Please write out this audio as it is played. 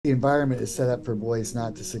The environment is set up for boys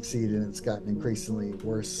not to succeed, and it's gotten increasingly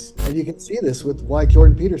worse. And you can see this with why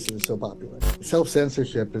Jordan Peterson is so popular.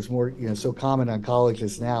 Self-censorship is more, so common on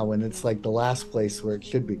colleges now, and it's like the last place where it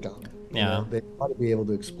should be common. Yeah. They ought to be able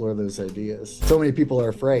to explore those ideas. So many people are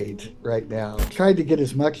afraid right now. I tried to get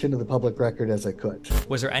as much into the public record as I could.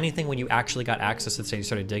 Was there anything when you actually got access to, say, you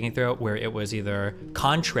started digging through it, where it was either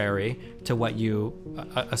contrary to what you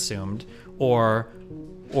assumed, or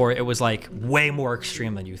it was like way more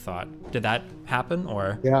extreme than you thought? Did that happen,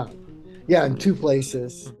 or? Yeah, in two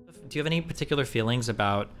places. Do you have any particular feelings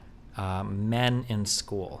about men in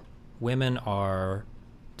school? Women are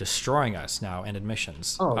destroying us now in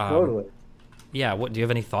admissions. Oh, totally. Yeah. Do you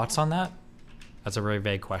have any thoughts on that? That's a very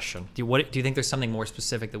vague question. Do you think there's something more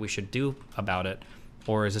specific that we should do about it?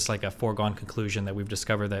 Or is this like a foregone conclusion that we've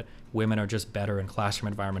discovered that women are just better in classroom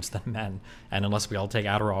environments than men? And unless we all take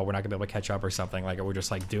Adderall, we're not gonna be able to catch up or something. Like, we're just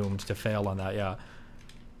like doomed to fail on that. Yeah.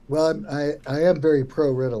 Well, I am very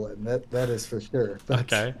pro Ritalin. That is for sure.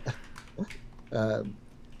 But, Okay.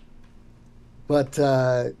 But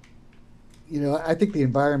I think the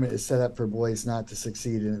environment is set up for boys not to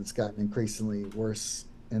succeed, and it's gotten increasingly worse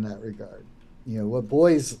in that regard.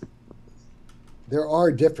 There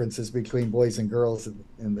are differences between boys and girls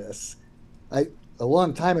in this. A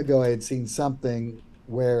long time ago, I had seen something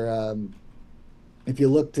where if you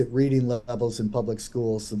looked at reading levels in public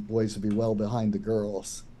schools, the boys would be well behind the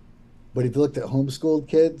girls. But if you looked at homeschooled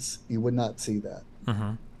kids, you would not see that.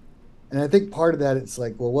 Mm-hmm. And I think part of that, it's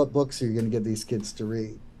like, well, what books are you going to get these kids to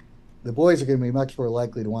read? The boys are going to be much more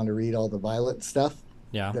likely to want to read all the violent stuff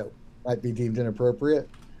that might be deemed inappropriate.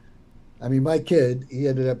 I mean, my kid, he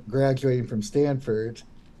ended up graduating from Stanford,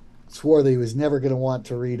 swore that he was never going to want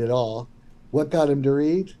to read at all. What got him to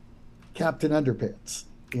read? Captain Underpants.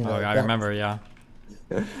 I remember, yeah.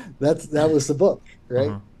 That was the book,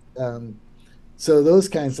 right? Mm-hmm. So those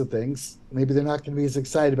kinds of things, maybe they're not going to be as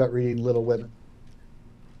excited about reading Little Women.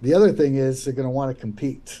 The other thing is they're going to want to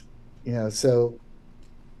compete. So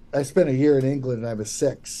I spent a year in England and I was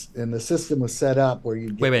 6, and the system was set up where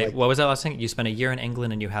you wait, what was that last thing? You spent a year in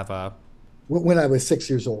England and you have a... When I was 6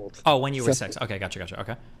 years old. Oh, when you were 6. Okay, gotcha.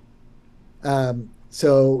 Okay.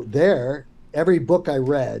 So there, every book I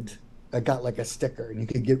read, I got like a sticker, and you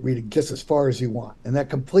could read it just as far as you want. And that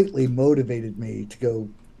completely motivated me to go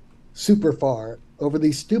super far over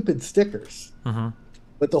these stupid stickers. Mm-hmm.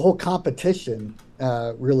 But the whole competition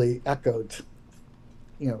really echoed,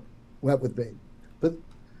 went with me. But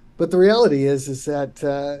the reality is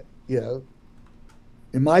that,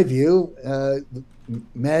 in my view,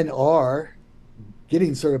 men are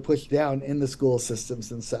getting sort of pushed down in the school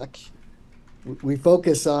systems and such. We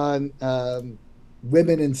focus on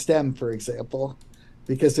women in STEM, for example,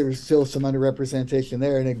 because there's still some underrepresentation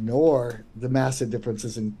there, and ignore the massive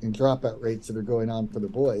differences in dropout rates that are going on for the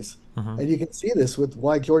boys. Mm-hmm. And you can see this with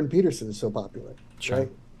why Jordan Peterson is so popular, sure. right?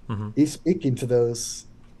 Mm-hmm. He's speaking to those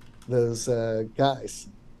guys.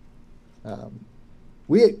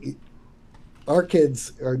 Our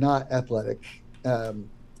kids are not athletic.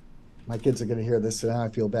 My kids are going to hear this, so now I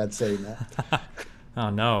feel bad saying that. Oh,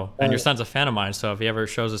 no. And your son's a fan of mine, so if he ever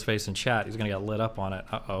shows his face in chat, he's going to get lit up on it.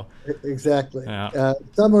 Uh-oh. Exactly. Yeah.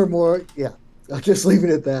 Some are more, I'll just leave it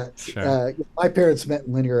at that. Sure. My parents met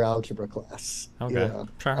in linear algebra class. Okay.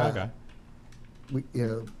 Sure. Okay.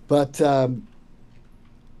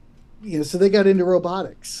 So they got into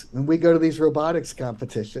robotics, and we go to these robotics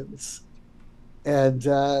competitions, and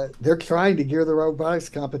they're trying to gear the robotics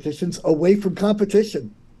competitions away from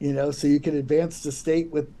competition, so you can advance to state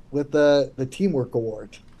with the teamwork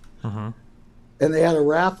award. Mm-hmm. And they had a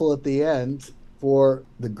raffle at the end for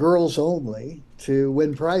the girls only to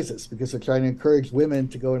win prizes, because they're trying to encourage women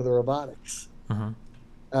to go into the robotics.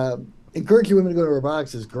 Mm-hmm. Encouraging women to go into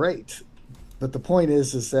robotics is great, but the point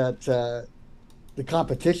is that the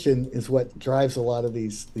competition is what drives a lot of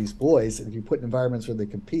these boys, and if you put in environments where they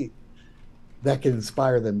compete, that can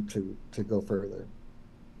inspire them to go further.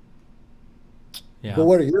 Yeah. But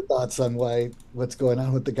what are your thoughts on what's going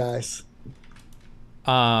on with the guys?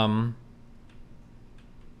 I'm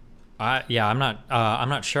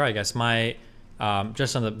not sure. I guess my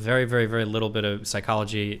just on the very, very, very little bit of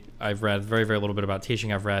psychology I've read, very, very little bit about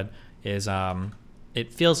teaching I've read, is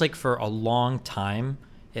it feels like for a long time,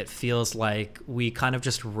 it feels like we kind of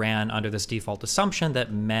just ran under this default assumption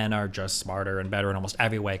that men are just smarter and better in almost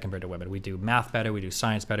every way compared to women. We do math better, we do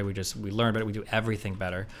science better, we learn better, we do everything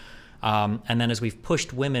better. And then as we've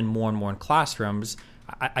pushed women more and more in classrooms,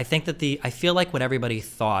 I think that I feel like what everybody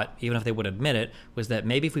thought, even if they would admit it, was that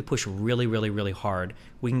maybe if we push really, really, really hard,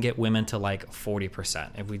 we can get women to like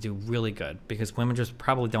 40% if we do really good, because women just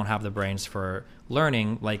probably don't have the brains for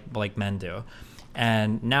learning like men do.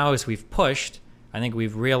 And now as we've pushed, I think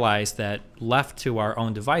we've realized that left to our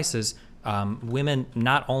own devices, women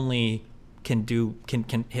not only can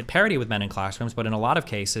hit parity with men in classrooms, but in a lot of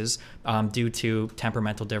cases, due to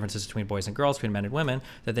temperamental differences between boys and girls, between men and women,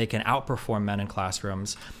 that they can outperform men in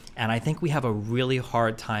classrooms. And I think we have a really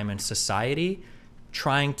hard time in society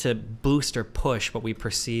trying to boost or push what we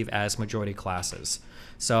perceive as majority classes.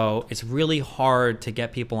 So it's really hard to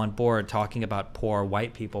get people on board talking about poor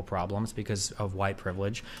white people problems because of white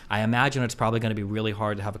privilege. I imagine it's probably going to be really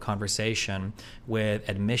hard to have a conversation with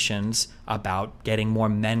admissions about getting more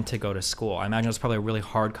men to go to school. I imagine it's probably a really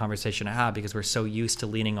hard conversation to have because we're so used to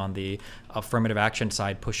leaning on the affirmative action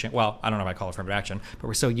side, pushing, well, I don't know if I call it affirmative action, but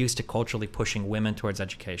we're so used to culturally pushing women towards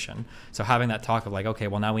education. So having that talk of like, okay,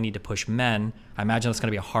 well, now we need to push men, I imagine it's going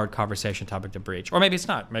to be a hard conversation topic to breach. Or maybe it's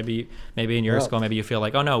not. Maybe in your school, maybe you feel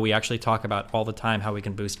like, oh no, we actually talk about all the time how we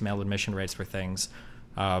can boost male admission rates for things.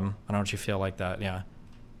 I don't know if you feel like that. Yeah.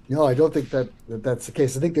 No, I don't think that's the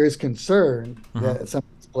case. I think there is concern that some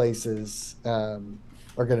of these places are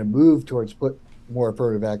going to move towards put more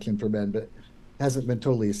affirmative action for men, but it hasn't been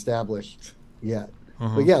totally established yet.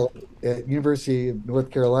 But yeah, at University of North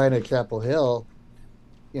Carolina, Chapel Hill,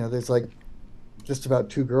 there's like just about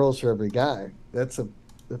 2 girls for every guy. That's a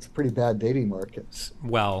pretty bad dating market.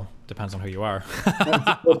 Well, depends on who you are.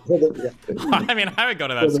 I mean, I would go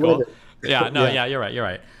to that school. Yeah, no, yeah, you're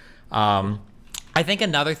right. I think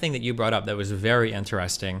another thing that you brought up that was very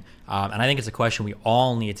interesting, and I think it's a question we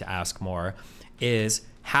all need to ask more, is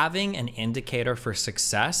having an indicator for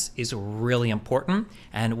success is really important,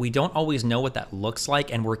 and we don't always know what that looks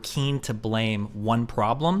like, and we're keen to blame one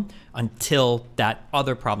problem until that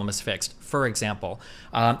other problem is fixed. For example,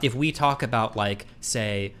 if we talk about, like,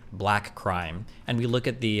 say, black crime, and we look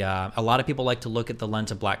at a lot of people like to look at the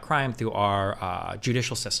lens of black crime through our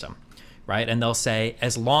judicial system, right? And they'll say,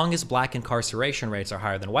 as long as black incarceration rates are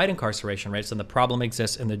higher than white incarceration rates, then the problem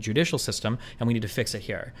exists in the judicial system, and we need to fix it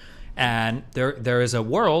here. And there is a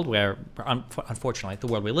world where, unfortunately, the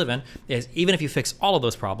world we live in is, even if you fix all of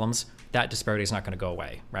those problems, that disparity is not going to go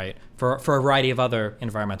away, right? For a variety of other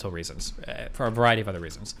environmental reasons,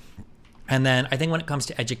 And then I think when it comes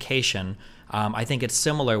to education, I think it's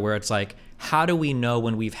similar, where it's like, how do we know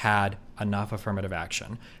when we've had enough affirmative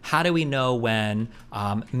action? How do we know when,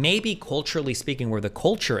 maybe culturally speaking, where the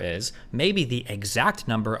culture is, maybe the exact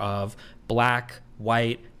number of black,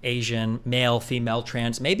 white, Asian, male, female,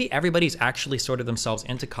 trans, maybe everybody's actually sorted themselves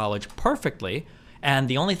into college perfectly, and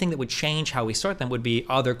the only thing that would change how we sort them would be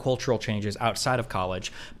other cultural changes outside of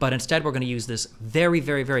college. But instead, we're going to use this very,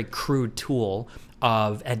 very, very crude tool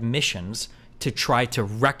of admissions to try to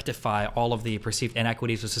rectify all of the perceived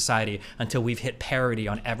inequities of society until we've hit parity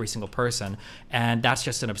on every single person. And that's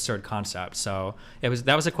just an absurd concept. So that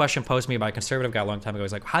was a question posed to me by a conservative guy a long time ago. It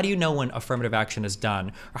was like, how do you know when affirmative action is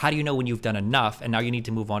done? Or how do you know when you've done enough and now you need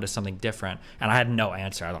to move on to something different? And I had no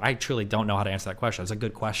answer. I truly don't know how to answer that question. It's a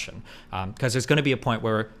good question. Because there's going to be a point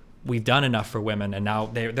where we've done enough for women and now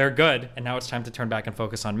they're good, and now it's time to turn back and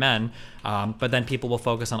focus on men. But then people will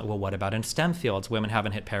focus on, well, what about in STEM fields? Women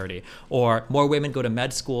haven't hit parity. Or more women go to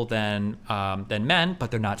med school than men,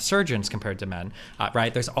 but they're not surgeons compared to men,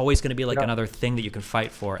 right? There's always going to be like another thing that you can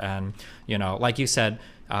fight for. And, like you said,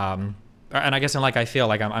 and I guess, and like I feel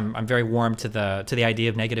like I'm very warm to the idea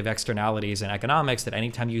of negative externalities in economics, that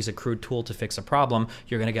anytime you use a crude tool to fix a problem,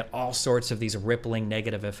 you're going to get all sorts of these rippling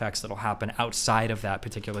negative effects that'll happen outside of that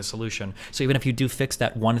particular solution. So even if you do fix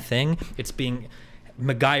that one thing, it's being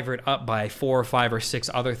MacGyvered up by 4 or 5 or 6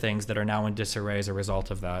 other things that are now in disarray as a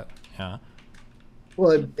result of that. Yeah.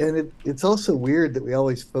 Well, and it's also weird that we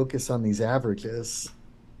always focus on these averages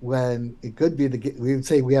when it could be we would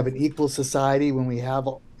say we have an equal society when we have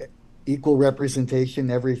equal representation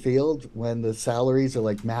in every field, when the salaries are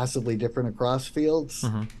like massively different across fields.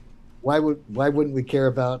 Why wouldn't we care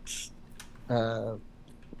about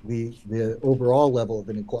the overall level of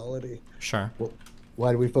inequality? Sure. Well,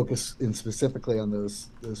 why do we focus in specifically on those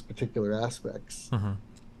particular aspects?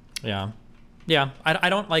 Yeah, I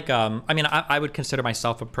don't like, I mean, I would consider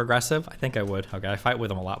myself a progressive. I think I would. Okay, I fight with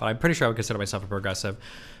them a lot, but I'm pretty sure I would consider myself a progressive.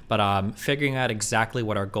 But figuring out exactly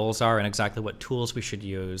what our goals are and exactly what tools we should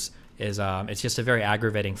use is, it's just a very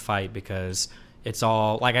aggravating fight, because it's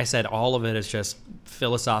all, like I said, all of it is just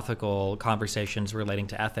philosophical conversations relating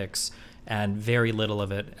to ethics. and very little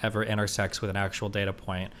of it ever intersects with an actual data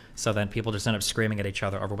point. So then people just end up screaming at each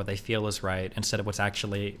other over what they feel is right instead of what's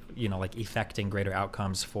actually, you know, like effecting greater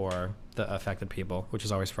outcomes for the affected people, which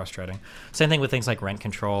is always frustrating. Same thing with things like rent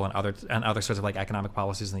control and other sorts of like economic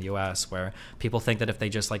policies in the U.S., where people think that if they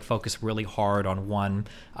just like focus really hard on one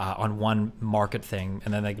market thing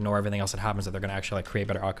and then they ignore everything else that happens, that they're going to actually like create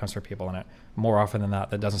better outcomes for people. And it more often than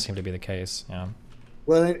not, that doesn't seem to be the case. Yeah.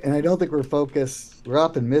 Well, and I don't think we're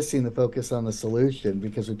often missing the focus on the solution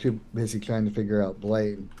because we're too busy trying to figure out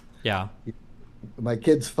blame. Yeah. My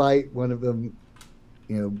kids fight, one of them,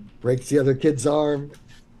 you know, breaks the other kid's arm.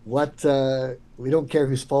 We don't care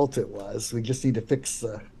whose fault it was. We just need to fix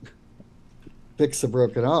the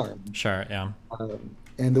broken arm. Sure. Yeah.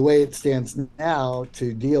 And the way it stands now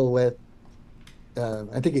to deal with,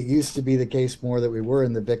 I think it used to be the case more that we were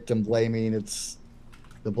in the victim blaming. It's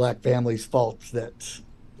the black family's fault that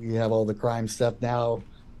you have all the crime stuff. Now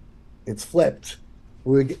it's flipped.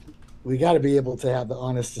 We got to be able to have the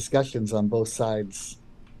honest discussions on both sides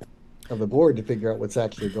of the board to figure out what's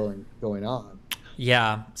actually going on.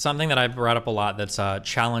 Yeah, something that I brought up a lot that's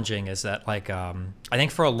challenging is that, like, I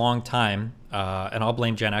think for a long time, and I'll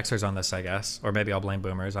blame Gen Xers on this, I guess, or maybe I'll blame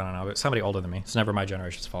Boomers, I don't know, but somebody older than me. It's never my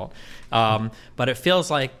generation's fault. But it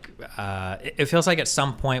feels like at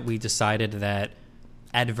some point we decided that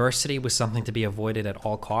adversity was something to be avoided at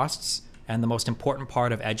all costs. And the most important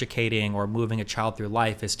part of educating or moving a child through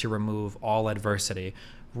life is to remove all adversity,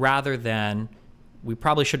 rather than, we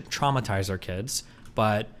probably shouldn't traumatize our kids,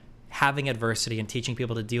 but having adversity and teaching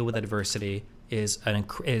people to deal with adversity is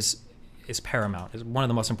paramount. Is one of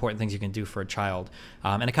the most important things you can do for a child.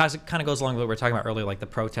 And it kind of goes along with what we were talking about earlier, like the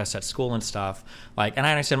protests at school and stuff. Like, and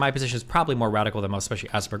I understand my position is probably more radical than most,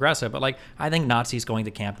 especially as a progressive, but like, I think Nazis going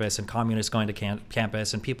to campus and communists going to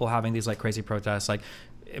campus and people having these like crazy protests, like,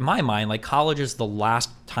 in my mind, like, college is the last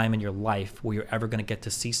time in your life where you're ever going to get to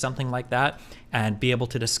see something like that and be able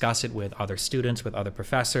to discuss it with other students, with other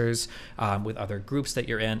professors, with other groups that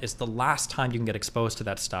you're in. It's the last time you can get exposed to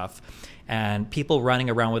that stuff. And people running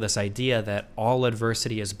around with this idea that all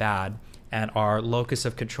adversity is bad and our locus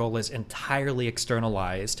of control is entirely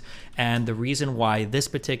externalized, and the reason why this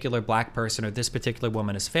particular black person or this particular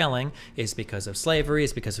woman is failing is because of slavery,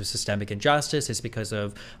 is because of systemic injustice, is because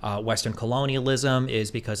of Western colonialism, is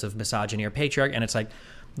because of misogyny or patriarchy. And it's like,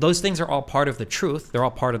 those things are all part of the truth, they're all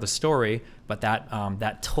part of the story, but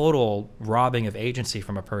that total robbing of agency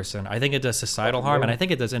from a person, I think it does societal harm, and I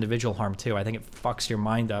think it does individual harm too. I think it fucks your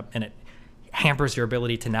mind up and it hampers your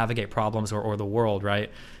ability to navigate problems or the world, right?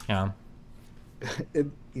 Yeah.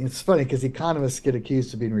 It's funny because economists get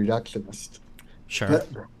accused of being reductionist. Sure. But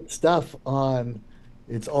stuff on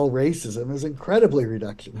it's all racism is incredibly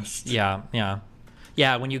reductionist.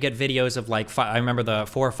 Yeah. When you get videos of like, I remember the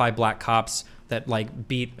 4 or 5 black cops that like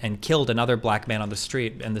beat and killed another black man on the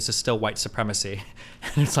street, and this is still white supremacy.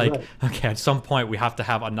 And it's like, right. Okay, at some point we have to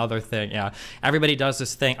have another thing. Yeah, everybody does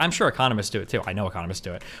this thing. I'm sure economists do it too. I know economists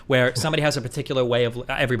do it, where somebody has a particular way of,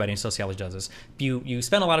 everybody in sociology does this. You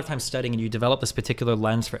spend a lot of time studying and you develop this particular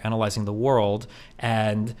lens for analyzing the world,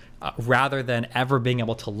 and rather than ever being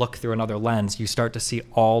able to look through another lens, you start to see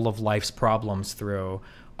all of life's problems through,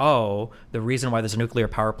 oh, the reason why this nuclear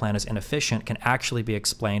power plant is inefficient can actually be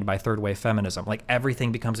explained by third wave feminism. Like,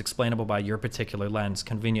 everything becomes explainable by your particular lens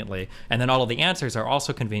conveniently. And then all of the answers are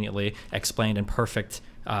also conveniently explained in perfect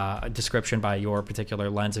description by your particular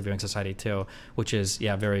lens of viewing society too, which is,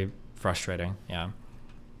 very frustrating. Yeah.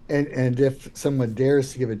 And if someone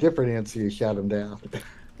dares to give a different answer, you shout them down.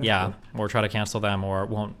 Yeah. Or try to cancel them, or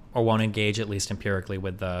won't engage, at least empirically,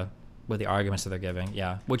 with the arguments that they're giving.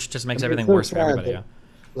 Yeah. Which just makes everything worse for everybody. Yeah.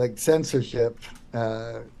 Like censorship,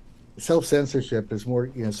 self-censorship is more,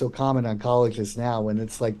 so common on colleges now, when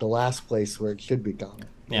it's like the last place where it should be common.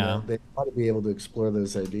 Yeah. They ought to be able to explore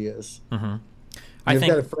those ideas. Mm-hmm. I've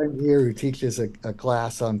got a friend here who teaches a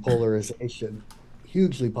class on polarization,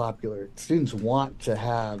 hugely popular. Students want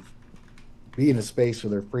to be in a space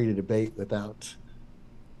where they're free to debate without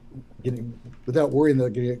worrying they're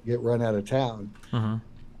going to get run out of town.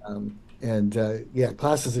 Mm-hmm.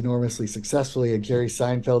 Classes enormously successfully, and Jerry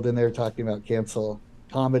Seinfeld in there talking about cancel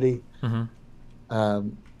comedy. Mm-hmm.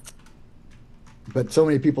 But so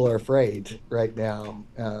many people are afraid right now,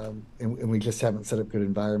 and we just haven't set up good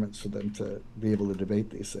environments for them to be able to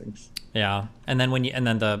debate these things. Yeah, and then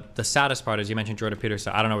the saddest part is, you mentioned Jordan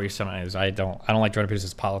Peterson. I don't know what your son is. I don't like Jordan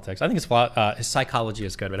Peterson's politics. I think his psychology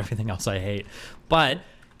is good, but everything else I hate. But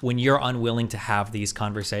when you're unwilling to have these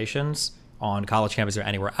conversations, on college campus or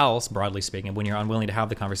anywhere else, broadly speaking, when you're unwilling to have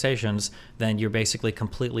the conversations, then you're basically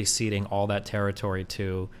completely ceding all that territory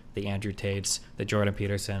to the Andrew Tates, the Jordan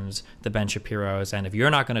Petersons, the Ben Shapiros. And if you're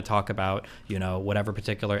not going to talk about, you know, whatever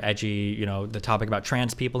particular edgy, you know, the topic about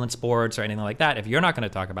trans people in sports or anything like that, if you're not going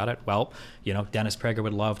to talk about it, well, you know, Dennis Prager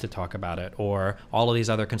would love to talk about it, or all of these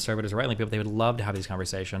other conservatives or right-wing people, they would love to have these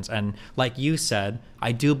conversations. And like you said,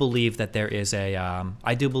 I do believe that there is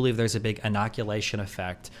I do believe there's a big inoculation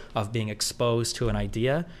effect of being exposed to an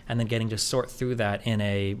idea and then getting to sort through that in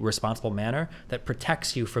a responsible manner that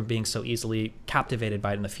protects you from being so easily captivated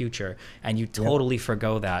by it in the future. And you totally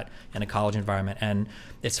forgo that in a college environment. And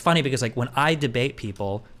it's funny because like when I debate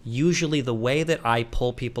people, usually the way that I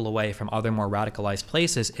pull people away from other more radicalized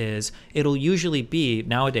places is it'll usually be,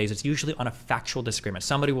 nowadays, it's usually on a factual disagreement.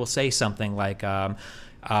 Somebody will say something like, I'm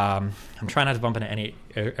trying not to bump into any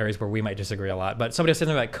areas where we might disagree a lot, but somebody will say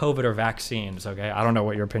something about COVID or vaccines, okay? I don't know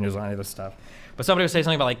what your opinion is on any of this stuff. But somebody will say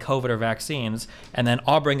something about like COVID or vaccines, and then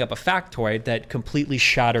I'll bring up a factoid that completely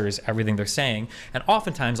shatters everything they're saying. And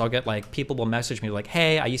oftentimes I'll get like, people will message me like,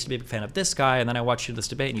 hey, I used to be a big fan of this guy, and then I watched you this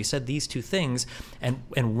debate, and you said these two things. And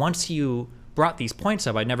once you brought these points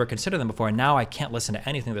up, I'd never considered them before, and now I can't listen to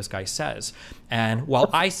anything this guy says. And while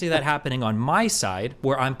I see that happening on my side,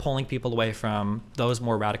 where I'm pulling people away from those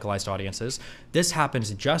more radicalized audiences, this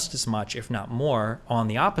happens just as much, if not more, on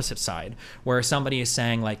the opposite side, where somebody is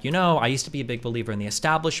saying like, you know, I used to be a big believer in the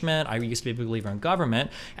establishment, I used to be a big believer in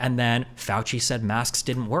government, and then Fauci said masks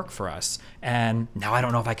didn't work for us, and now I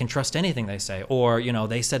don't know if I can trust anything they say. Or, you know,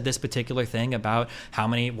 they said this particular thing about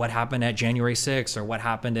what happened at January 6th, or what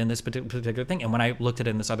happened in this particular thing, and when I looked at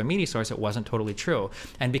it in this other media source, it wasn't totally true.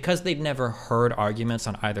 And because they've never heard arguments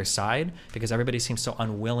on either side, because everybody seems so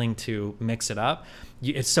unwilling to mix it up,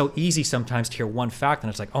 it's so easy sometimes to hear one fact and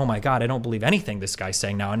it's like, oh my God, I don't believe anything this guy's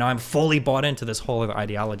saying now, and now I'm fully bought into this whole other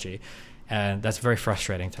ideology. And that's very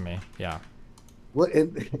frustrating to me. Yeah. Well,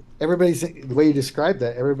 everybody's, the way you described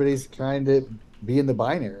that, everybody's trying to be in the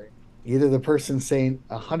binary. Either the person saying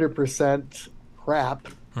 100% crap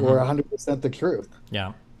or 100% the truth.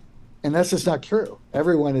 Yeah. And that's just not true.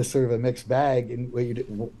 Everyone is sort of a mixed bag. And what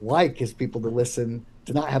you like is people to listen,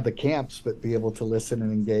 to not have the camps, but be able to listen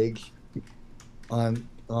and engage on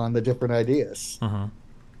the different ideas.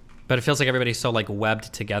 But it feels like everybody's so like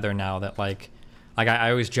webbed together now that like I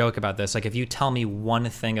always joke about this. Like if you tell me one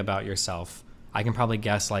thing about yourself, I can probably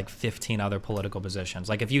guess like 15 other political positions.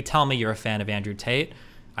 Like if you tell me you're a fan of Andrew Tate,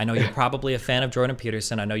 I know you're probably a fan of Jordan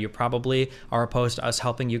Peterson. I know you probably are opposed to us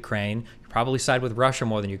helping Ukraine. You probably side with Russia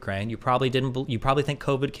more than Ukraine. You probably didn't. You probably think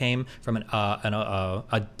COVID came from an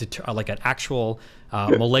actual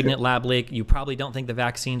malignant lab leak. You probably don't think the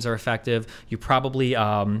vaccines are effective. You probably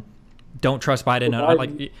don't trust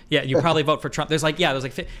Biden. You probably vote for Trump. There's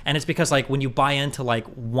and it's because like when you buy into like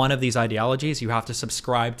one of these ideologies, you have to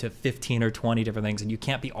subscribe to 15 or 20 different things, and you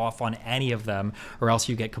can't be off on any of them, or else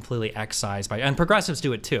you get completely excised by. And progressives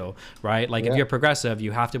do it too, right? Like if you're progressive,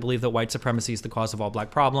 you have to believe that white supremacy is the cause of all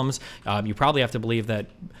black problems. You probably have to believe that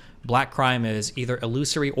black crime is either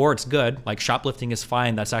illusory or it's good. Like shoplifting is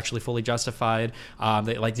fine. That's actually fully justified.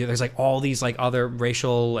 There's like all these like other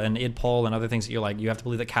racial and idpol and other things that you're like, you have to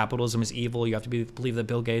believe that capitalism is evil. You have to believe that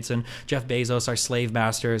Bill Gates and Jeff Bezos are slave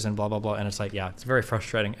masters and blah, blah, blah. And it's like, yeah, it's very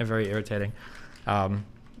frustrating and very irritating. Well,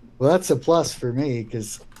 that's a plus for me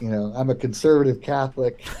because, you know, I'm a conservative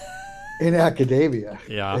Catholic in academia.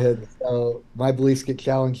 Yeah. And so my beliefs get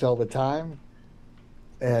challenged all the time.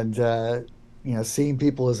 And, you know, seeing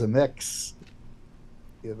people as a mix,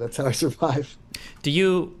 that's how I survive. Do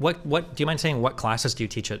you mind saying what classes do you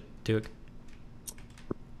teach at Duke?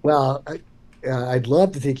 Well, I'd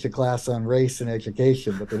love to teach a class on race and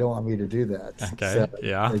education, but they don't want me to do that. Okay. So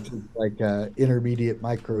Yeah. I teach like intermediate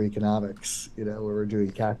microeconomics, you know, where we're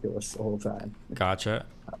doing calculus the whole time. Gotcha.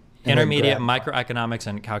 Intermediate microeconomics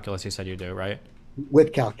and calculus, you said you do, right?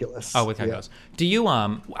 With calculus. Oh, with calculus. Yeah. Do you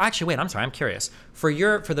actually wait, I'm sorry, I'm curious. For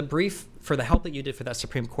the help that you did for that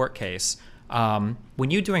Supreme Court case,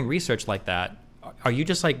 when you're doing research like that, are you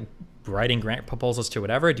just like writing grant proposals to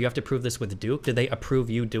whatever? Do you have to prove this with Duke? Did they approve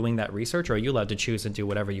you doing that research, or are you allowed to choose and do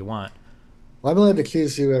whatever you want? Well, I'm allowed to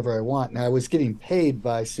choose whoever I want. Now, I was getting paid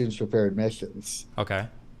by Students for Fair Admissions. Okay.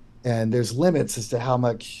 And there's limits as to how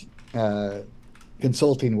much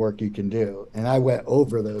consulting work you can do, and I went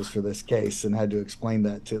over those for this case and had to explain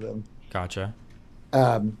that to them. Gotcha.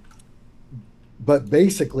 But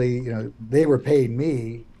basically, you know, they were paying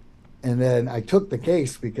me, and then I took the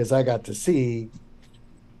case because I got to see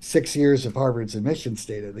 6 years of Harvard's admissions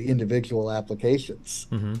data, the individual applications,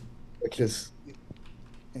 which is,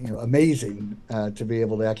 you know, amazing to be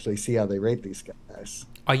able to actually see how they rate these guys.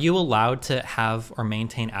 Are you allowed to have or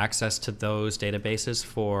maintain access to those databases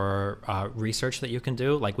for research that you can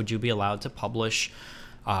do? Like, would you be allowed to publish,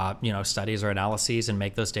 studies or analyses and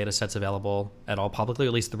make those data sets available at all publicly, or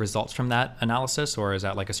at least the results from that analysis, or is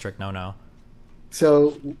that like a strict no-no?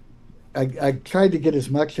 So I tried to get as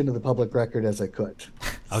much into the public record as I could.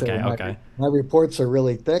 Okay, So okay. my reports are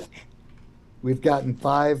really thick. We've gotten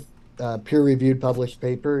 5 peer-reviewed published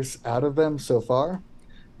papers out of them so far.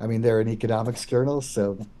 I mean, they're in economics journals,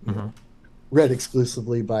 so read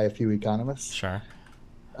exclusively by a few economists. Sure.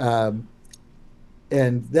 And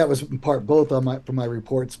that was in part both on from my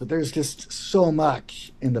reports, but there's just so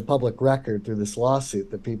much in the public record through this lawsuit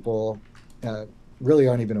that people really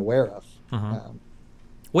aren't even aware of.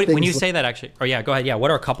 When you say that, actually, or yeah, go ahead. Yeah, what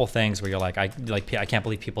are a couple things where you're like, I can't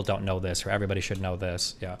believe people don't know this, or everybody should know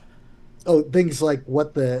this? Yeah. Oh, things like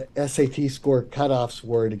what the SAT score cutoffs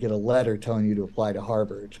were to get a letter telling you to apply to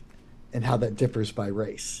Harvard, and how that differs by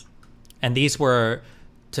race. And these were,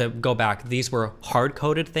 to go back, these were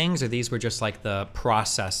hard-coded things, or these were just like the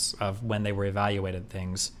process of when they were evaluated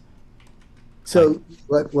things? So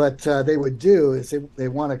what they would do is they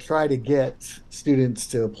want to try to get students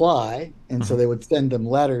to apply, and so they would send them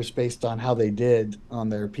letters based on how they did on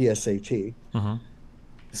their PSAT.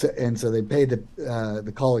 So they paid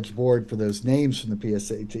the college board for those names from the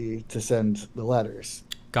PSAT to send the letters.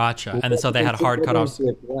 Gotcha. And so they had hard cutoffs.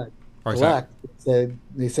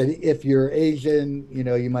 They said if you're Asian,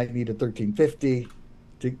 you might need a 1350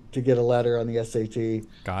 to get a letter on the SAT.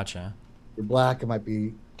 Gotcha. If you're black, it might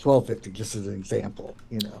be 1250, just as an example.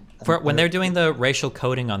 For when they're doing the racial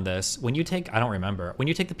coding on this, when you take, I don't remember, when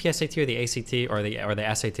you take the PSAT or the ACT or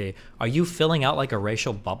the SAT, are you filling out like a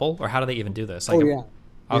racial bubble, or how do they even do this? Like yeah.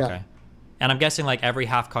 Okay. Yeah. And I'm guessing like every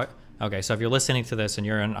okay, so if you're listening to this and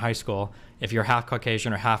you're in high school, if you're half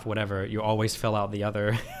Caucasian or half whatever, you always fill out the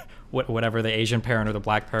other, whatever the Asian parent or the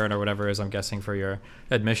black parent or whatever is, I'm guessing, for your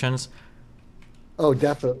admissions. Oh,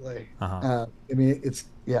 definitely. I mean, it's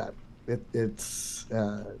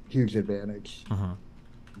a huge advantage.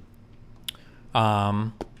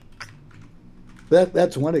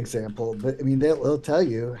 That's one example, but I mean, they'll tell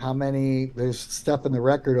you how many, there's stuff in the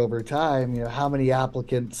record over time, how many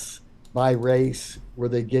applicants by race were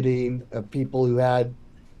they getting of people who had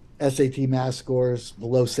SAT math scores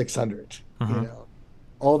below 600,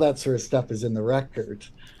 all that sort of stuff is in the record.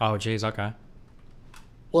 Oh, geez. Okay.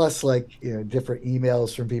 Plus, different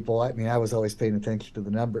emails from people. I mean, I was always paying attention to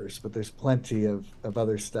the numbers, but there's plenty of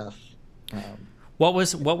other stuff.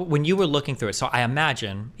 When you were looking through it, so I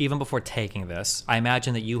imagine, even before taking this, I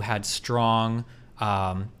imagine that you had strong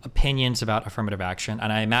opinions about affirmative action,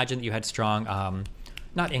 and I imagine that you had strong,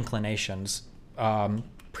 not inclinations,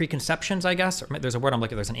 preconceptions, I guess. There's a word I'm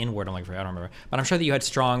looking, there's an in word I'm looking for, I don't remember. But I'm sure that you had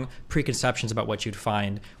strong preconceptions about what you'd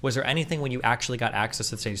find. Was there anything when you actually got access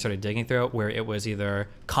to the state, you started digging through it, where it was either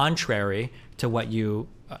contrary to what you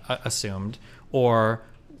assumed, or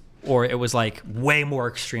it was like way more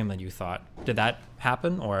extreme than you thought? Did that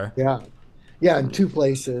happen, or? Yeah, in 2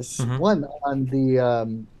 places. One on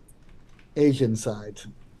the Asian side.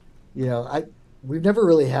 We've never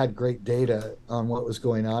really had great data on what was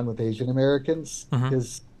going on with Asian Americans,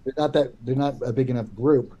 because they're not a big enough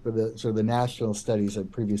group for the sort of the national studies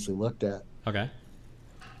I'd previously looked at. Okay.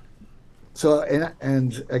 So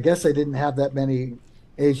and I guess I didn't have that many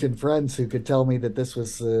Asian friends who could tell me that this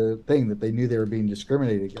was the thing, that they knew they were being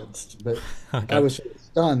discriminated against. But Okay. I was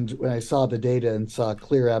stunned when I saw the data and saw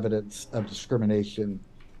clear evidence of discrimination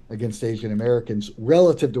against Asian Americans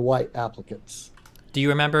relative to white applicants. Do you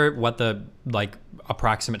remember what the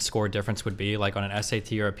approximate score difference would be, like on an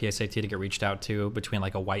SAT or a PSAT, to get reached out to between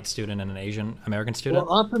like a white student and an Asian American student?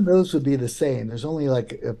 Well, often those would be the same. There's only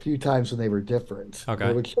like a few times when they were different. Okay.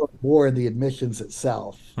 They would show more in the admissions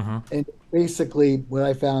itself. And basically what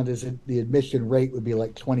I found is that the admission rate would be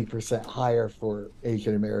like 20% higher for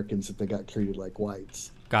Asian Americans if they got treated like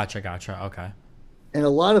whites. Gotcha. Okay. And a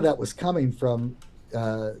lot of that was coming from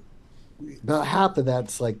about half of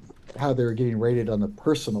that's like how they were getting rated on the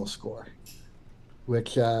personal score,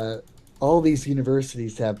 which all these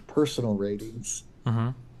universities have personal ratings.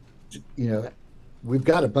 We've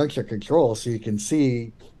got a bunch of control, so you can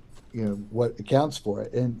see what accounts for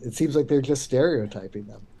it, and it seems like they're just stereotyping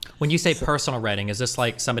them. When you say personal rating, is this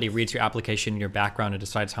like somebody reads your application and your background and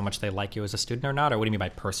decides how much they like you as a student or not? Or what do you mean by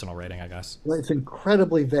personal rating, I guess? Well, it's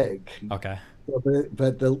incredibly vague. Okay.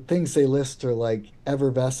 But the things they list are like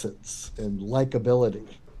effervescence and likability.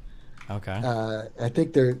 Okay. I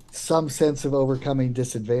think there's some sense of overcoming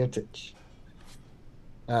disadvantage.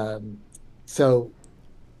 So,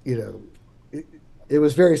 it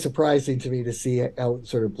was very surprising to me to see how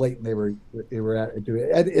sort of blatant they were at doing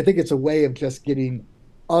it. I think it's a way of just getting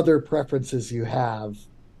other preferences you have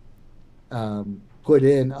put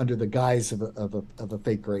in under the guise of a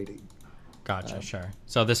fake rating. Gotcha, sure.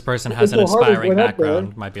 So this person has an So Harvard inspiring went up there.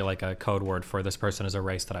 background, might be like a code word for this person is a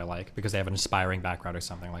race that I like because they have an inspiring background or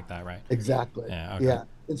something like that, right? Exactly. Yeah, okay. Yeah.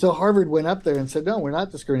 And so Harvard went up there and said, no, we're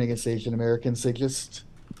not discriminating against Asian Americans. They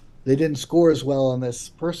didn't score as well on this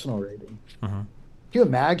personal rating. Mm-hmm. Can you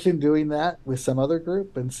imagine doing that with some other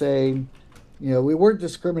group and saying, we weren't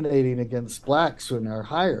discriminating against blacks when they're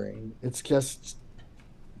hiring. It's just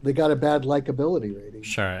they got a bad likability rating.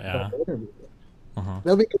 Sure, yeah. Mm-hmm.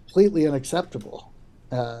 That'll be completely unacceptable.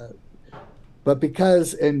 But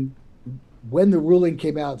and when the ruling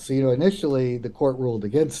came out, so, initially the court ruled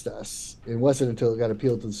against us. It wasn't until it got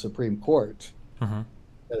appealed to the Supreme Court Mm-hmm.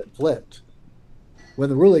 that it flipped. When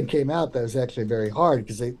the ruling came out, that was actually very hard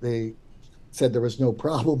because they said there was no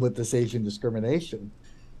problem with this Asian discrimination.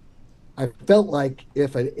 I felt like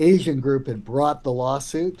if an Asian group had brought the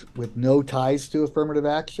lawsuit with no ties to affirmative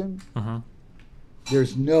action, Mm-hmm.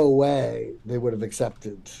 there's no way they would have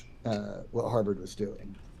accepted what Harvard was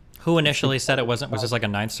doing. Who initially said it wasn't? Was this like a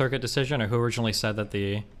Ninth Circuit decision, or who originally said that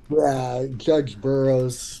the? Yeah, Judge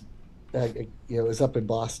Burroughs. It was up in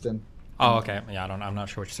Boston. Oh, okay. Yeah, I'm not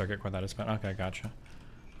sure which circuit court that is, but okay, gotcha.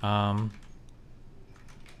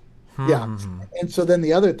 Yeah, and so then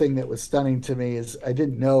the other thing that was stunning to me is I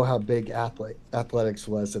didn't know how big athletics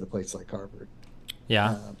was at a place like Harvard.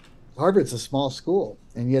 Yeah. Harvard's a small school,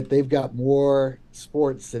 and yet they've got more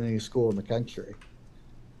sports than any school in the country.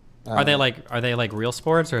 Are they like real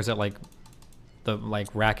sports, or is it like the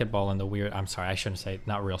racquetball and the weird? I'm sorry, I shouldn't say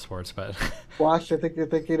not real sports, but squash. I think you're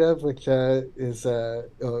thinking of, which is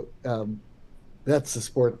that's the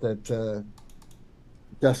sport that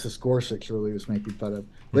Justice Gorsuch really was making fun of.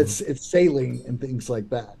 But it's sailing and things like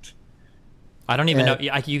that. I don't even know.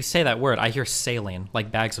 You say that word, I hear sailing, like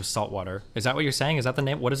bags of salt water. Is that what you're saying? Is that the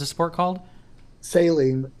name? What is the sport called?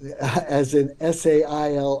 Sailing, as in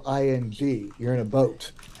SAILING. You're in a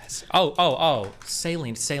boat. Oh,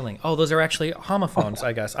 sailing. Oh, those are actually homophones,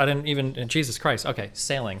 I guess. I didn't even, Jesus Christ. Okay,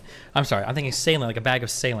 sailing. I'm sorry. I'm thinking sailing, like a bag of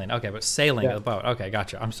sailing. Okay, but sailing the boat. Okay,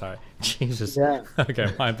 gotcha. I'm sorry. Jesus. Yeah. Okay,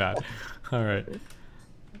 my bad. All right.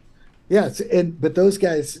 Yeah, but those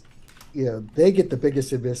guys, they get the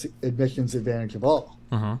biggest admissions advantage of all.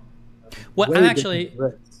 Mm-hmm. Well,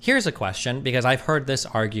 here's a question, because I've heard this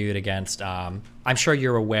argued against, I'm sure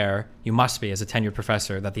you're aware, you must be as a tenured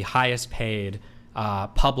professor, that the highest paid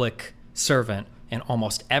public servant in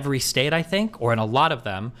almost every state, I think, or in a lot of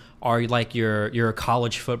them, are like your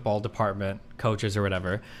college football department coaches or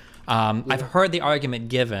whatever. I've heard the argument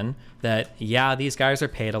given that, yeah, these guys are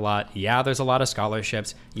paid a lot. Yeah, there's a lot of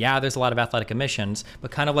scholarships. Yeah, there's a lot of athletic admissions. But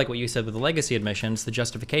kind of like what you said with the legacy admissions, the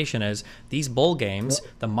justification is these bowl games,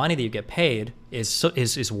 the money that you get paid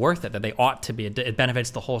is worth it, that they ought to be. It benefits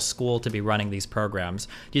the whole school to be running these programs.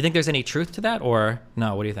 Do you think there's any truth to that, or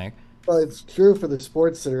no? What do you think? Well, it's true for the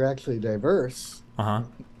sports that are actually diverse,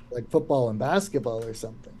 like football and basketball or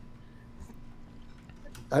something.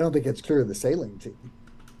 I don't think it's true of the sailing team.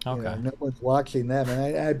 Okay. No one's watching them,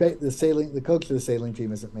 and I bet the coach of the sailing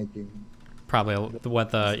team isn't making probably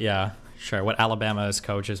what what Alabama's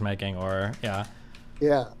coach is making, or and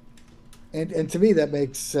to me that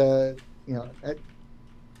makes at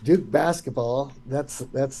Duke basketball, that's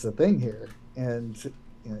the thing here, and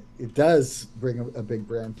it does bring a big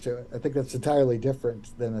brand to it. I think that's entirely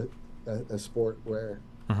different than a sport where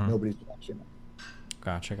nobody's watching it.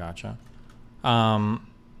 Gotcha.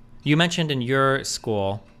 You mentioned in your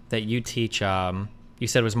school that you teach, you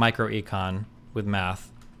said it was microecon with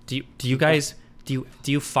math. Do you guys, do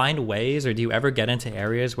you find ways, or do you ever get into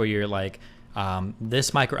areas where you're like,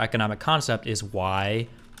 this microeconomic concept is why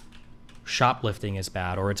shoplifting is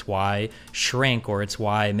bad, or it's why shrink, or it's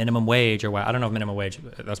why minimum wage, or why, I don't know if minimum wage,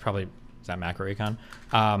 that's probably, is that macroecon?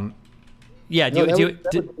 Yeah, that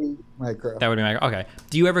would be micro. That would be micro. Okay.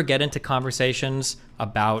 Do you ever get into conversations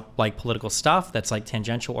about like political stuff that's like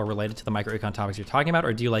tangential or related to the microecon topics you're talking about,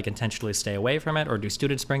 or do you like intentionally stay away from it, or do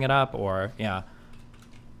students bring it up, or I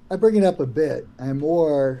bring it up a bit. I'm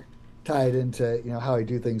more tied into how I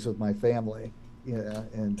do things with my family,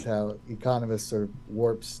 and how economists sort of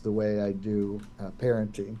warps the way I do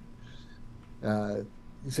parenting.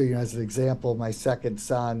 So as an example, my second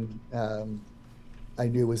son, I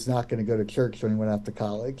knew was not going to go to church when he went off to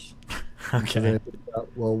college. Okay.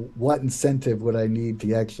 Well, what incentive would I need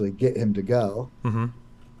to actually get him to go? Mm-hmm.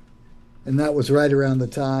 And that was right around the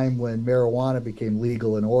time when marijuana became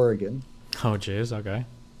legal in Oregon. Oh, geez. Okay.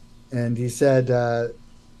 And he said,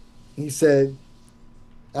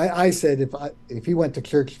 I said if he went to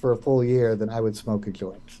church for a full year, then I would smoke a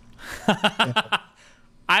joint.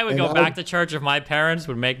 I would And go back to church if my parents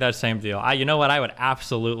would make that same deal. You know what? I would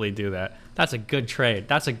absolutely do that. That's a good trade.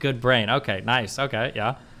 That's a good brain. Okay, nice. Okay,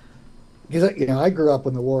 yeah. Because I grew up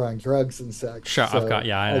in the war on drugs and such. Sure, so I've got,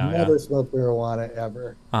 yeah, I know. I never smoked marijuana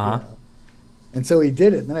ever. Uh-huh. And so he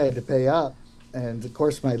did it, and then I had to pay up. And of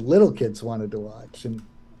course, my little kids wanted to watch, and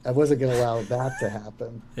I wasn't going to allow that to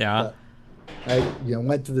happen. Yeah. But I,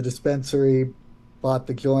 went to the dispensary, bought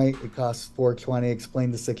the joint. It cost $4.20.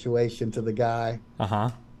 Explained the situation to the guy,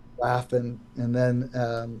 laughing, and then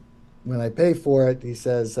when I pay for it, he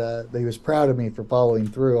says that he was proud of me for following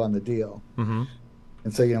through on the deal. Mm-hmm.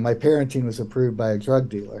 And so, my parenting was approved by a drug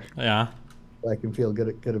dealer. Yeah. I can feel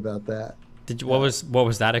good about that. Did you, what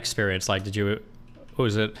was that experience like?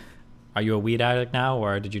 Are you a weed addict now,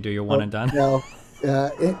 or did you do your one and done? No,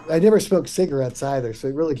 I never smoked cigarettes either, so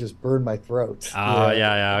it really just burned my throat. Oh,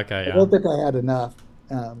 yeah, okay, yeah. I don't think I had enough.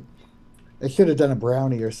 I should have done a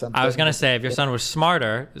brownie or something. I was gonna say, if your son was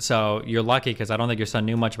smarter, so you're lucky because I don't think your son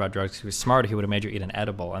knew much about drugs. If he was smarter, he would have made you eat an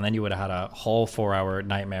edible, and then you would have had a whole 4-hour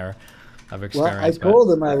nightmare of experience. Well, I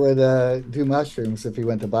told him I would do mushrooms if he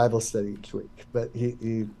went to Bible study each week, but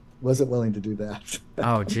he wasn't willing to do that.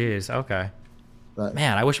 Oh, geez. Okay. But,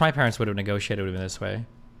 man, I wish my parents would have negotiated with me this way.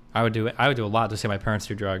 I would do a lot to say my parents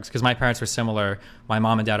do drugs because my parents were similar. My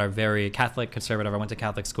mom and dad are very Catholic, conservative. I went to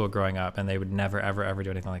Catholic school growing up, and they would never, ever, ever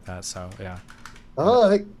do anything like that. So, yeah.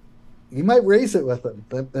 Oh, you might raise it with them.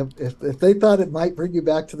 If they thought it might bring you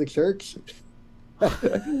back to the church,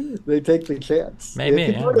 they take the chance. Maybe,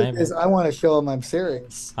 Because I want to show them I'm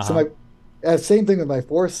serious. So same thing with my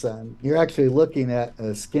fourth son. You're actually looking at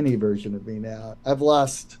a skinny version of me now. I've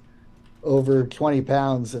lost over 20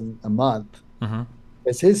 pounds in a month. Mm-hmm.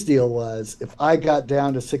 As his deal was, if I got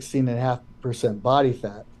down to 16.5% body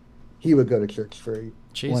fat, he would go to church for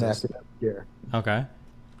one academic year. Okay.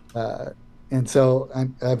 And so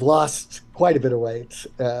I've lost quite a bit of weight.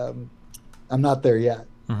 I'm not there yet,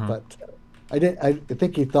 but I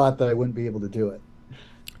think he thought that I wouldn't be able to do it.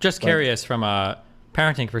 Just curious, from a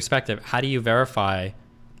parenting perspective, how do you verify?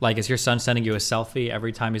 Like, is your son sending you a selfie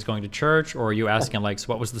every time he's going to church, or are you asking him, like, so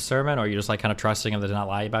what was the sermon, or are you just like kind of trusting him to not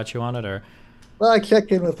lie about you on it, or? Well, I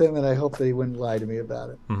checked in with him, and I hope that he wouldn't lie to me about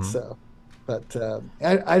it. So, but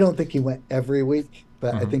I don't think he went every week,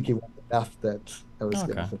 but I think he went enough that I was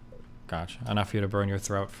going to. Gotcha. Enough for you to burn your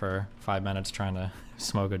throat for 5 minutes trying to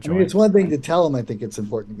smoke a joint. I mean, it's one thing to tell him I think it's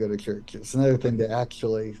important to go to church. It's another thing to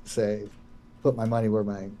actually say, put my money where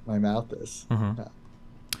my mouth is.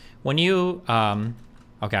 When you,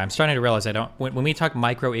 okay, I'm starting to realize when we talk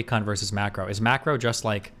micro econ versus macro, is macro just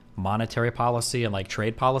like monetary policy and like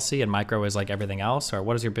trade policy, and micro is like everything else, or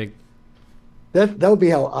what is your big? That would be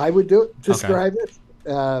how I would describe it.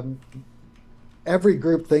 Every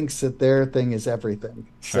group thinks that their thing is everything.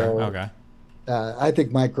 Sure. So I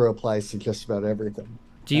think micro applies to just about everything.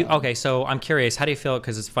 Do you okay? So I'm curious. How do you feel?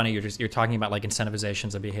 Because it's funny. You're talking about like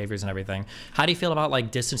incentivizations of behaviors and everything. How do you feel about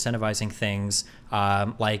like disincentivizing things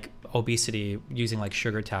like obesity using like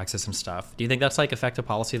sugar taxes and stuff? Do you think that's like effective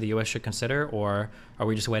policy the U.S. should consider, or are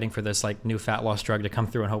we just waiting for this like new fat loss drug to come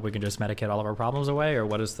through and hope we can just medicate all of our problems away? Or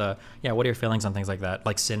what is what are your feelings on things like that,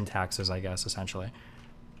 like sin taxes, I guess, essentially?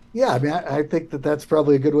 Yeah, I mean, I think that's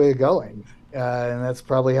probably a good way of going, and that's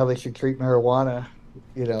probably how they should treat marijuana,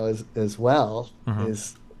 as well,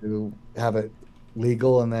 is to have it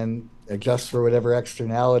legal and then adjust for whatever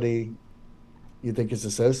externality you think is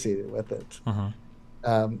associated with it.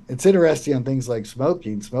 It's interesting on things like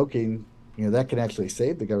smoking, that can actually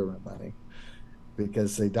save the government money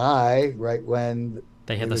because they die right when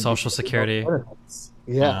they hit the Social Security.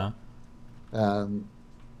 Yeah.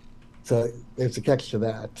 So there's a catch to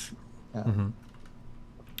that.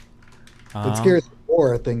 What scares me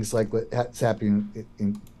more are things like what's happening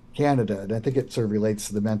in Canada, and I think it sort of relates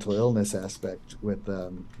to the mental illness aspect with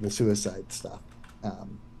the suicide stuff.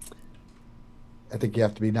 I think you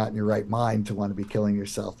have to be not in your right mind to want to be killing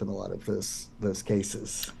yourself in a lot of those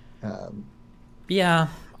cases. Yeah,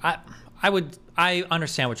 I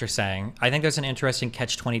understand what you're saying. I think there's an interesting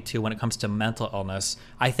catch-22 when it comes to mental illness.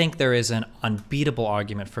 I think there is an unbeatable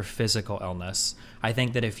argument for physical illness. I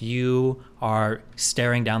think that if you are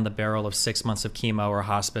staring down the barrel of 6 months of chemo or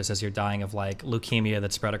hospice as you're dying of like leukemia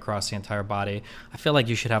that's spread across the entire body, I feel like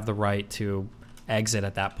you should have the right to exit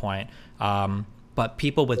at that point. But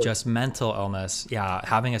people with just mental illness,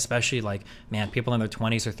 having especially like, man, people in their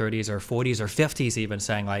 20s or 30s or 40s or 50s even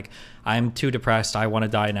saying like, I'm too depressed, I want to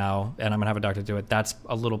die now, and I'm going to have a doctor do it. That's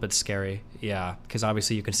a little bit scary. Yeah, because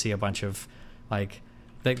obviously you can see a bunch of like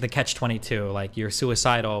the catch-22, like you're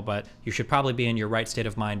suicidal, but you should probably be in your right state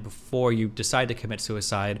of mind before you decide to commit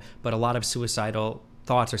suicide. But a lot of suicidal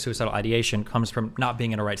thoughts or suicidal ideation comes from not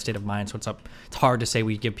being in a right state of mind. So it's hard to say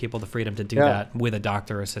we give people the freedom to do Yeah. that with a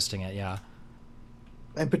doctor assisting it. Yeah.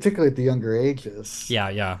 And particularly at the younger ages. Yeah.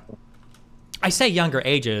 Yeah. I say younger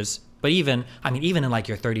ages, but even in like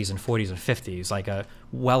your 30s and 40s and 50s, like a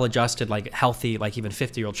well-adjusted, like healthy, like even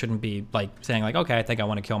 50-year-old shouldn't be like saying like, okay, I think I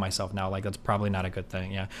want to kill myself now. Like that's probably not a good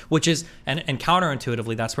thing. Yeah. Which is, and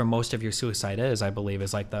counterintuitively, that's where most of your suicide is, I believe,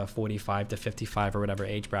 is like the 45 to 55 or whatever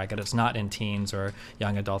age bracket. It's not in teens or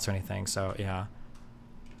young adults or anything. So yeah.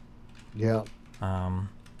 Yeah.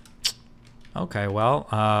 Okay. Well,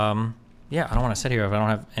 yeah, I don't want to sit here if I don't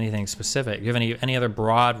have anything specific. Do you have any other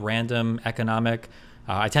broad, random economic?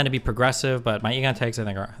 I tend to be progressive, but my econ takes, I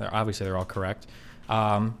think, they're all correct.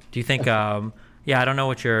 Do you think? Yeah, I don't know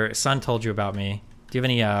what your son told you about me. Do you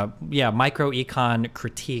have any micro econ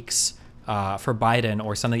critiques for Biden,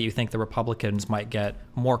 or something that you think the Republicans might get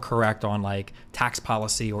more correct on, like tax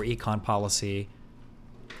policy or econ policy?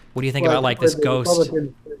 What do you think about like this ghost?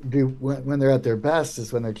 Republicans do when they're at their best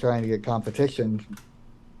is when they're trying to get competition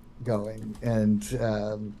going, and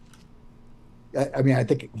I mean, I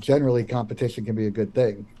think generally competition can be a good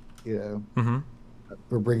thing. Mm-hmm.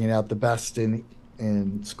 We're bringing out the best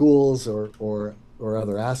in schools or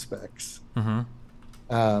other aspects. Mm-hmm.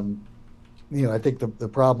 I think the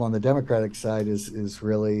problem on the Democratic side is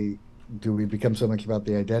really, do we become so much about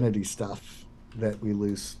the identity stuff that we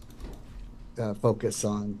lose focus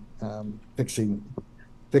on fixing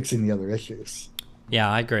the other issues? Yeah,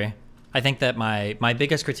 I agree. I think that my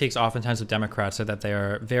biggest critiques oftentimes with Democrats are that they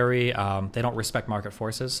are very, they don't respect market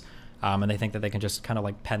forces, and they think that they can just kind of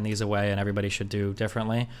like pen these away and everybody should do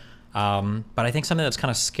differently. But I think something that's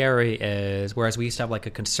kind of scary is, whereas we used to have like a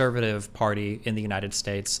conservative party in the United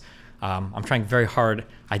States, I'm trying very hard.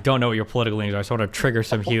 I don't know what your political leanings are, so I want to trigger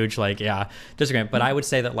some huge disagreement. But I would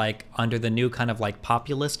say that like under the new kind of like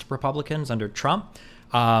populist Republicans under Trump,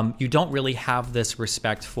 you don't really have this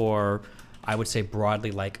respect for, I would say broadly,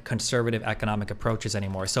 like conservative economic approaches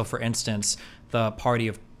anymore. So for instance, the party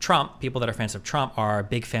of Trump, people that are fans of Trump are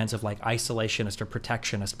big fans of like isolationist or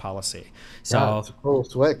protectionist policy. So yeah, it's a full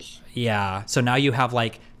switch. Yeah. So now you have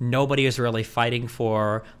like nobody is really fighting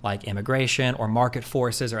for like immigration or market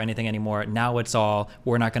forces or anything anymore. Now it's all,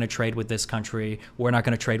 we're not going to trade with this country. We're not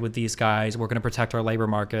going to trade with these guys. We're going to protect our labor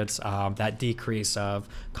markets. That decrease of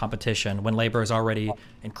competition when labor is already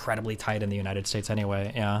incredibly tight in the United States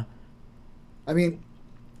anyway. Yeah. I mean,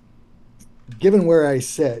 given where I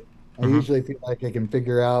sit, I Mm-hmm. usually feel like I can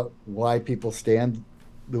figure out why people stand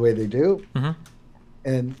the way they do.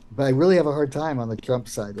 Mm-hmm. But I really have a hard time on the Trump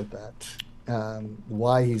side with that.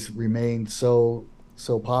 Why he's remained so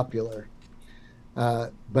popular.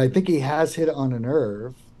 But I think he has hit on a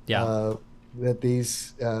nerve. Yeah. That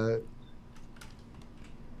these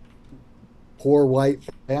poor white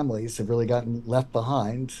families have really gotten left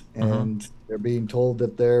behind, and they're being told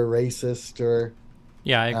that they're racist or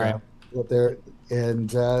Yeah, I agree.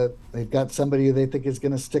 that they've got somebody who they think is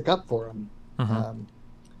going to stick up for them. Mm-hmm.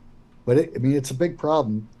 But I mean, it's a big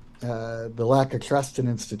problem. The lack of trust in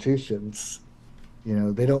institutions.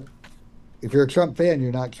 They don't. If you're a Trump fan,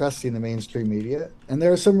 you're not trusting the mainstream media, and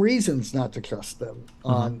there are some reasons not to trust them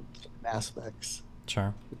on certain aspects.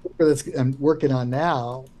 Sure. That I'm working on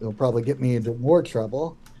now, it'll probably get me into more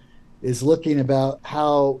trouble, is looking about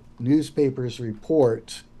how newspapers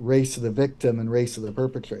report race of the victim and race of the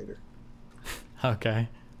perpetrator. Okay.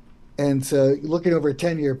 And so looking over a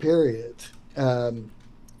 10-year period,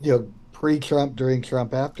 pre-Trump, during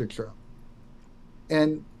Trump, after Trump.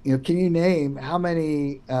 And, can you name how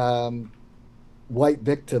many white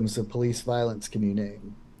victims of police violence can you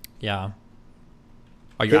name? Yeah.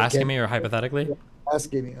 Are you asking me or hypothetically?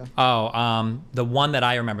 Asking you. Oh, the one that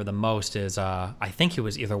I remember the most is, I think he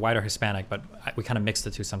was either white or Hispanic, but we kind of mix the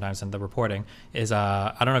two sometimes in the reporting, is,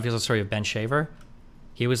 I don't know if you know the story of Ben Shaver.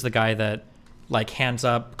 He was the guy that, like, hands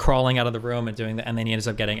up, crawling out of the room and doing that, and then he ends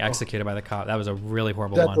up getting executed by the cop. That was a really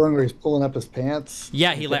horrible That one. one where he's pulling up his pants?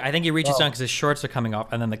 Yeah, I think he reaches down because his shorts are coming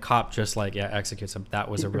off, and then the cop just, executes him. That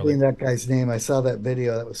was a really... that guy's name. I saw that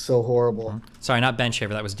video. That was so horrible. Sorry, not Ben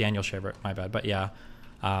Shaver. That was Daniel Shaver. My bad. But yeah.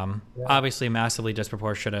 Obviously massively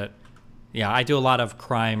disproportionate. Yeah, I do a lot of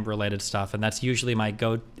crime-related stuff, and that's usually my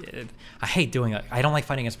I hate doing it. I don't like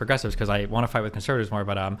fighting against progressives because I want to fight with conservatives more,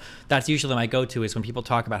 but that's usually my go-to is when people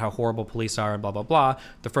talk about how horrible police are and blah, blah, blah.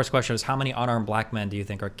 The first question is, how many unarmed black men do you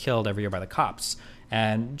think are killed every year by the cops?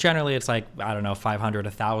 And generally it's like, I don't know, 500,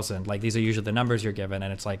 1,000. Like, these are usually the numbers you're given,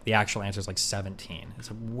 and it's like the actual answer is like 17. It's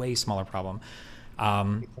a way smaller problem.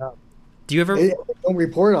 Do you ever... don't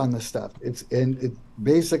report on this stuff. It's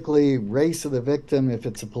basically race of the victim. If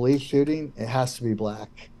it's a police shooting, it has to be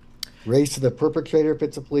black. Race of the perpetrator, if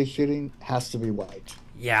it's a police shooting, has to be white.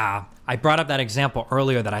 Yeah, I brought up that example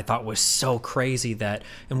earlier that I thought was so crazy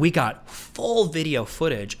and we got full video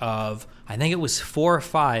footage of, I think it was 4 or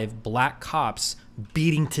 5 black cops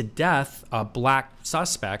beating to death a black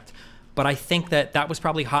suspect. But I think that was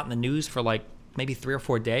probably hot in the news for like maybe 3 or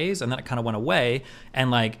 4 days, and then it kind of went away.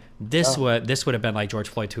 And like this would have been like George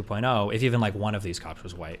Floyd 2.0 if even like one of these cops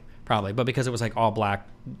was white, probably. But because it was like all black,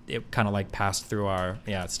 it kind of like passed through our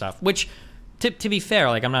stuff, which. To be fair,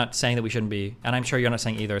 like I'm not saying that we shouldn't be, and I'm sure you're not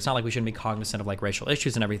saying either. It's not like we shouldn't be cognizant of like racial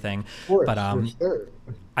issues and everything. Course, but sure.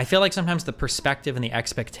 I feel like sometimes the perspective and the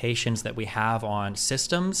expectations that we have on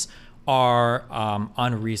systems are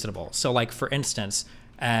unreasonable. So like for instance,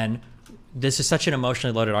 and this is such an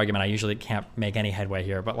emotionally loaded argument, I usually can't make any headway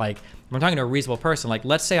here, but like when I'm talking to a reasonable person, like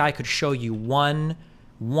let's say I could show you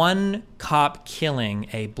one cop killing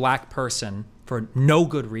a black person for no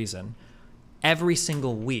good reason every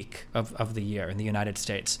single week of the year in the United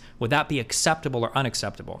States. Would that be acceptable or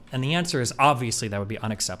unacceptable? And the answer is obviously that would be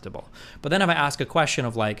unacceptable. But then if I ask a question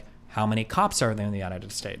of like, how many cops are there in the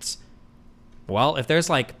United States? Well, if there's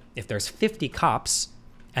 50 cops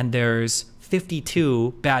and there's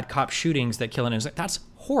 52 bad cop shootings that kill an innocent, that's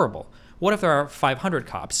horrible. What if there are 500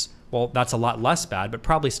 cops? Well, that's a lot less bad, but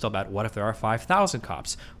probably still bad. What if there are 5,000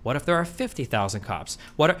 cops? What if there are 50,000 cops?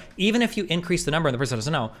 Even if you increase the number and the person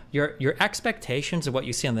doesn't know, your expectations of what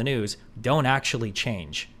you see on the news don't actually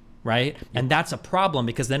change, right? And that's a problem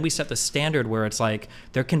because then we set the standard where it's like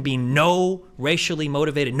there can be no racially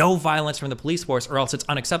motivated, no violence from the police force, or else it's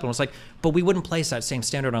unacceptable. It's like, but we wouldn't place that same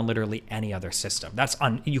standard on literally any other system.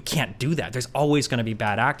 You can't do that. There's always going to be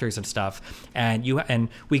bad actors and stuff, and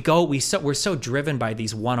we're so driven by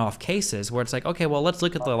these one-off cases where it's like, okay, well, let's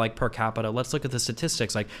look at the like per capita, let's look at the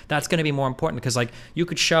statistics. Like that's going to be more important because like you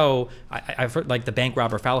could show, I've heard like the bank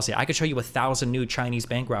robber fallacy. I could show you 1,000 new Chinese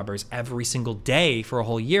bank robbers every single day for a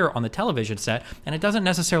whole year on the television set, and it doesn't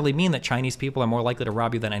necessarily mean that Chinese people are more likely to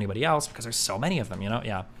rob you than anybody else because there's so many of them,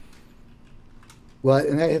 Yeah. Well,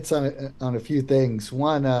 and that hits on a few things.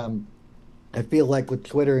 One, I feel like with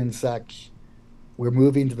Twitter and such, we're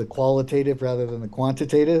moving to the qualitative rather than the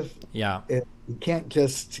quantitative. Yeah. You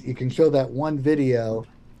can show that one video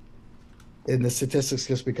and the statistics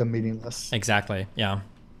just become meaningless. Exactly. Yeah.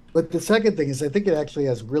 But the second thing is I think it actually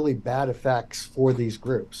has really bad effects for these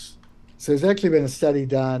groups. So there's actually been a study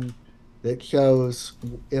done that shows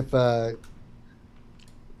if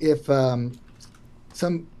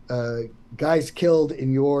some guys killed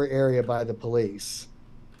in your area by the police,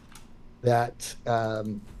 that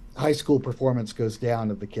high school performance goes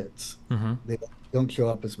down of the kids. Mm-hmm. They don't show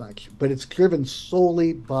up as much. But it's driven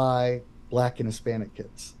solely by Black and Hispanic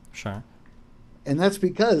kids. Sure. And that's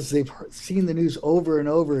because they've seen the news over and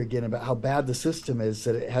over again about how bad the system is,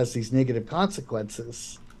 that it has these negative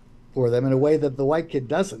consequences for them in a way that the white kid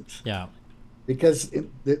doesn't. Yeah. Because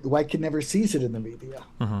the white kid never sees it in the media.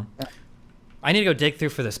 Mm-hmm. I need to go dig through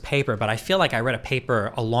for this paper, but I feel like I read a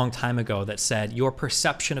paper a long time ago that said your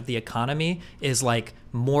perception of the economy is like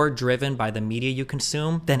more driven by the media you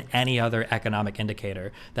consume than any other economic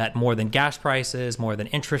indicator. That more than gas prices, more than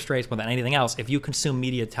interest rates, more than anything else, if you consume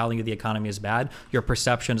media telling you the economy is bad, your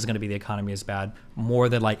perception is going to be the economy is bad more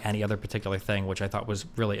than like any other particular thing, which I thought was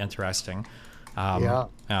really interesting. Yeah.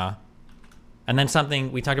 And then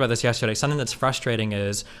something, we talked about this yesterday, something that's frustrating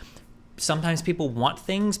is sometimes people want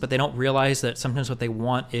things, but they don't realize that sometimes what they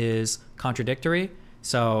want is contradictory.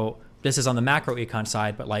 So this is on the macro econ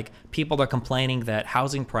side, but like people are complaining that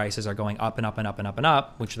housing prices are going up and up and up and up and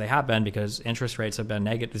up, which they have been because interest rates have been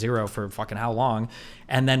 -0 for fucking how long.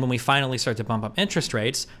 And then when we finally start to bump up interest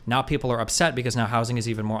rates, now people are upset because now housing is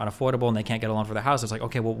even more unaffordable and they can't get a loan for their house. It's like,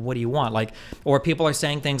 okay, well, what do you want? Like, or people are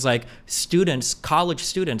saying things like college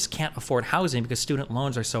students can't afford housing because student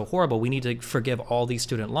loans are so horrible. We need to forgive all these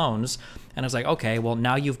student loans. And it's like, okay, well,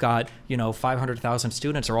 now you've got, 500,000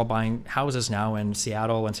 students are all buying houses now in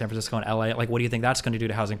Seattle and San Francisco and LA. Like, what do you think that's going to do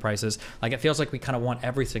to housing prices? Like, it feels like we kind of want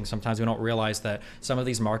everything. Sometimes we don't realize that some of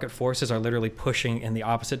these market forces are literally pushing in the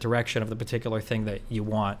opposite direction of the particular thing that you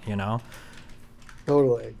want,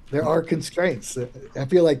 Totally. There are constraints. I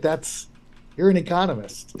feel like you're an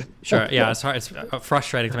economist. Sure. Yeah. It's hard. It's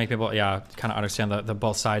frustrating to make people, kind of understand the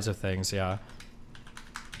both sides of things. Yeah.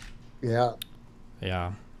 Yeah.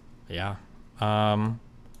 Yeah. Yeah.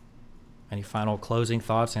 Any final closing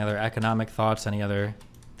thoughts? Any other economic thoughts? Any other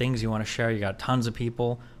things you want to share? You got tons of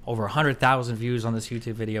people, over 100,000 views on this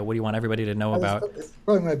YouTube video. What do you want everybody to know about? It's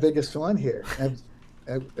probably my biggest one here.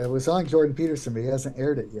 I was on Jordan Peterson, but he hasn't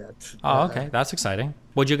aired it yet. Oh, okay. That's exciting.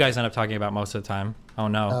 What'd you guys end up talking about most of the time? Oh,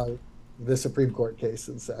 no. The Supreme Court case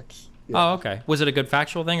and such. Oh, okay. Was it a good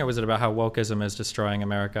factual thing, or was it about how wokeism is destroying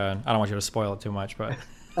America? And I don't want you to spoil it too much, but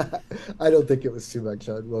I don't think it was too much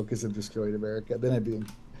on wokeism destroyed America.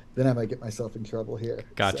 Then I might get myself in trouble here.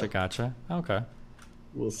 gotcha, So gotcha. Okay.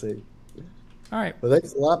 we'll see. All right. Well,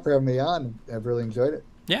 thanks a lot for having me on. I've really enjoyed it.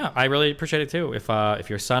 Yeah, I really appreciate it too. If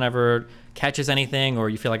your son ever catches anything, or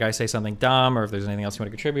you feel like I say something dumb, or if there's anything else you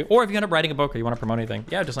want to contribute, or if you end up writing a book or you want to promote anything,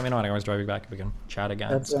 yeah, just let me know and I can always drive you back. We can chat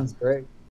again. That sounds great.